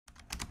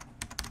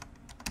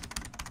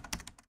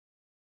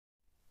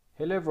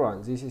Hello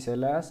everyone, this is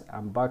Elias.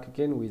 I'm back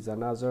again with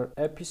another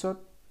episode.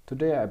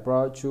 Today I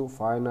brought you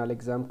final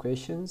exam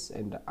questions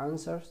and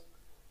answers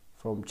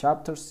from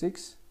chapter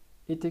 6,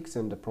 Ethics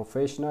and the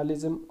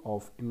Professionalism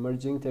of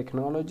Emerging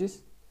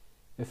Technologies.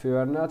 If you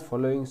are not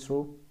following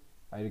through,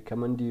 I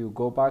recommend you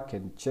go back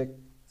and check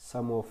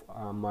some of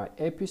my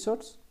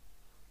episodes.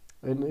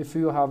 And if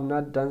you have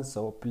not done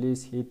so,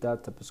 please hit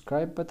that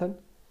subscribe button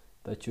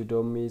that you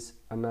don't miss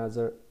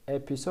another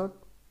episode.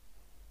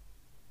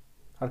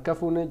 Harka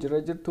fuunee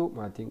jira jirtu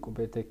maatiin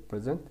Qubee Tech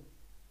present.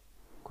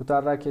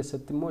 Kutaarraa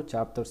keessatti immoo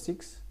chapter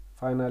 6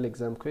 final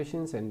exam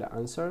questions and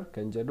answer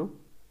kan jedhu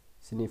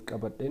siniif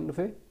qabadheen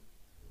dhufe.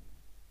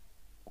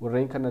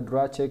 Warreen kana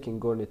duraa check hin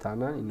goone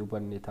taanaan hin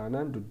hubanne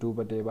taanaan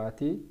dudduuba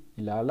deebaatii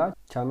ilaalaa.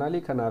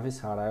 Chaanaalii kanaafis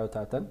haaraa yoo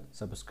taatan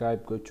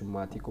subscribe gochuun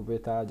maatii Qubee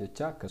ta'aa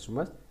jecha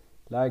akkasumas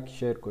like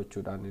share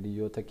gochuudhaan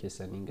hiriyoota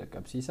keessaniin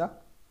qaqqabsiisa.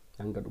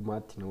 Hanga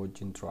dhumaatti na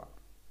wajjin tura.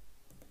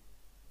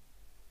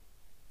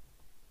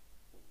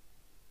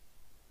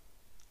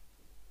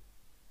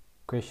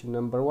 Question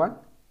number 1.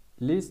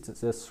 List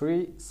the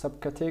 3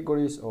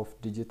 subcategories of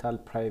digital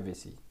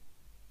privacy: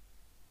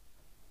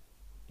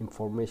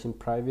 information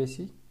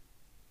privacy,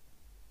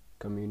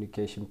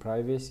 communication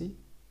privacy,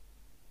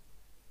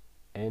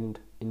 and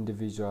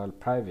individual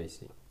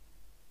privacy.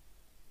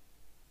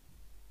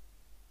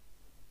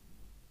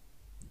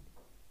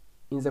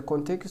 In the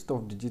context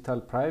of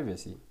digital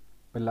privacy,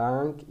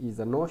 blank is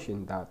the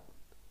notion that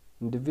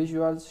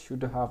individuals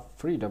should have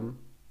freedom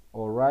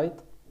or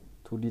right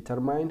to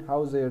determine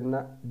how their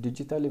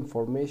digital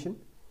information,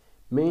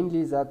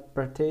 mainly that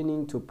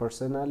pertaining to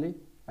personally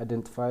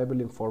identifiable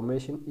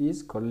information,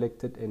 is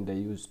collected and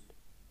used.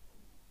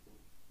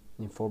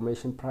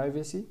 Information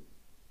privacy,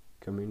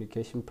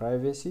 communication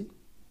privacy,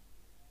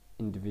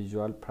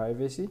 individual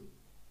privacy.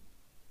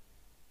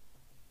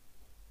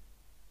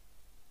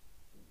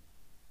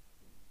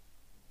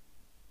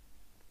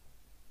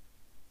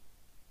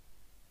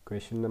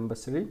 Question number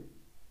 3.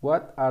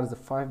 What are the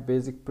 5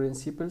 basic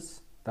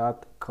principles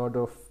that code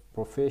of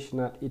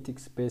professional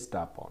ethics based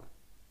upon?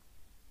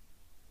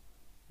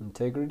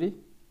 Integrity,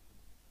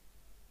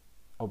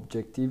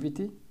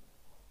 objectivity,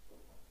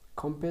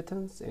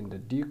 competence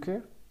and due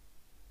care,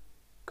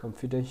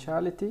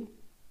 confidentiality,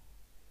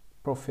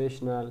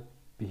 professional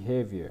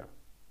behavior.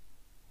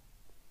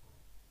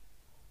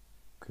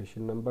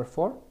 Question number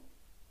 4.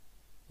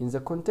 In the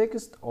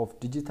context of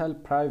digital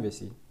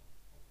privacy,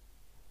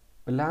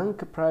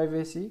 blank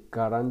privacy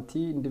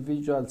guarantee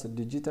individuals'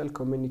 digital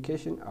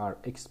communication are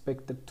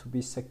expected to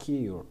be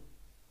secure.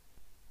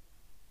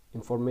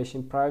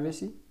 Information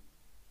privacy,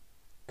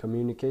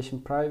 communication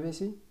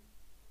privacy,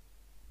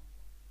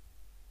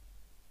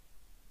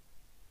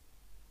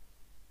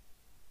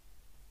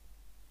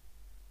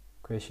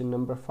 question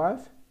number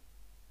 5.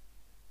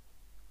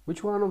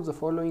 Which one of the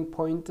following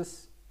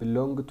points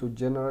belong to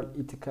general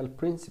ethical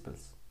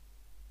principles?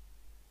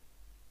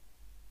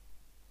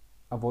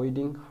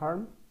 Avoiding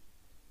harm,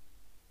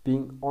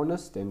 being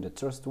honest and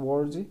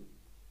trustworthy,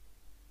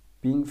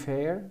 being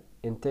fair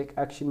and take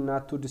action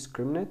not to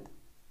discriminate,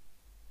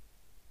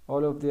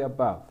 all of the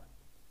above.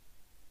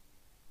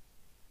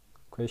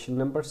 Question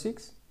number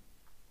 6.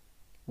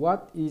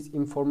 What is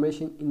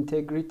information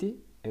integrity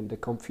and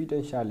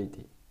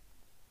confidentiality?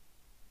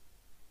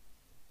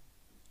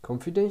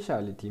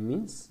 Confidentiality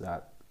means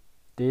that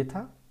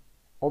data,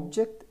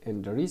 object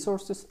and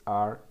resources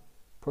are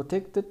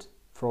protected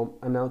from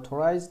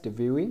unauthorized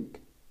viewing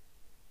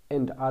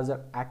and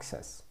other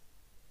access,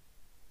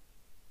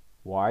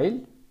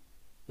 while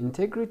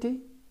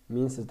integrity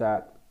means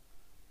that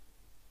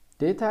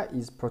data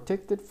is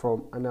protected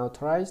from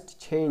unauthorized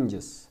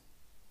changes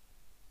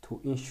to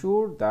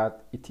ensure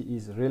that it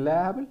is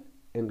reliable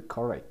and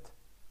correct.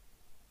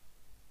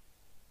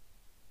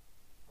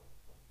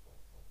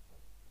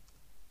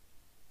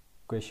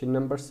 Question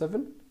number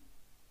 7.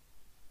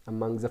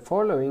 Among the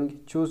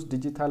following, choose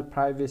digital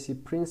privacy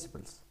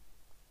principles: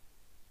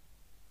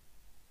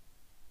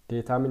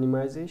 data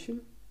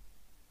minimization,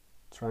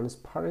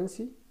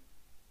 transparency,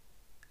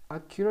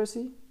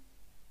 accuracy,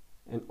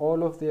 and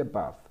all of the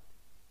above.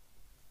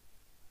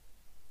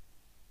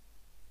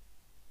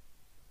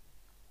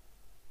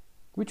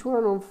 Which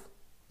one of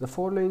the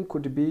following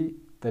could be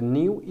the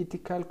new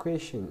ethical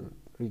question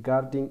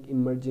regarding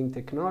emerging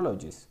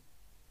technologies?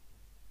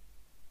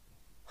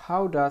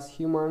 How does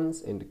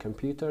humans and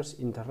computers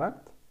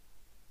interact?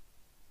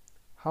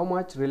 How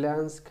much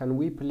reliance can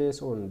we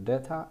place on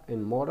data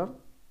and model?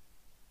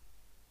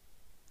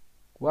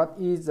 What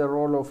is the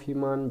role of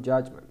human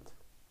judgment?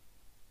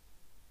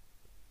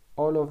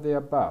 All of the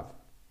above.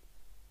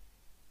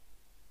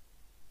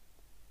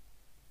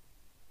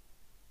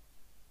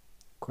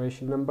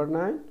 Question number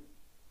 9.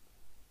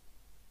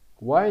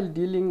 While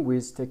dealing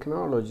with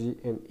technology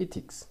and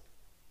ethics,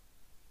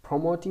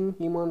 promoting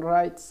human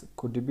rights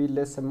could be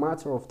less a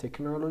matter of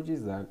technology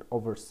than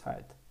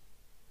oversight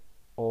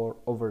or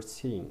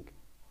overseeing.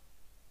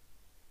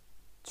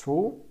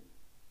 True?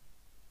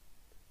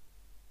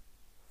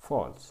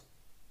 False?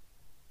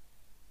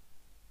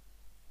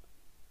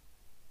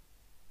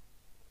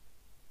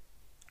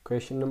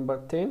 Question number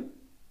 10.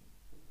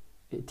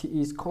 It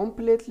is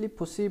completely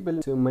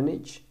possible to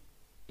manage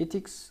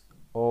ethics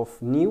of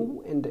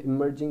new and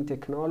emerging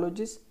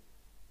technologies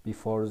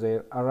before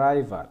their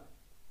arrival.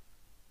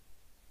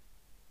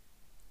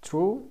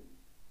 True?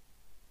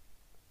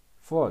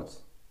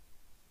 False?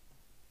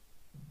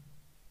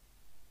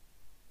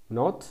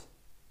 Not?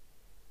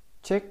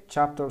 Check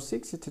chapter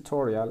 6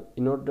 tutorial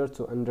in order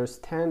to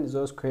understand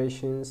those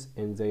questions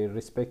and their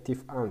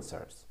respective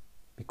answers,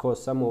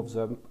 because some of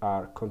them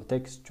are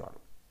contextual.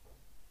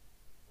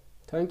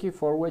 Thank you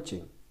for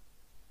watching.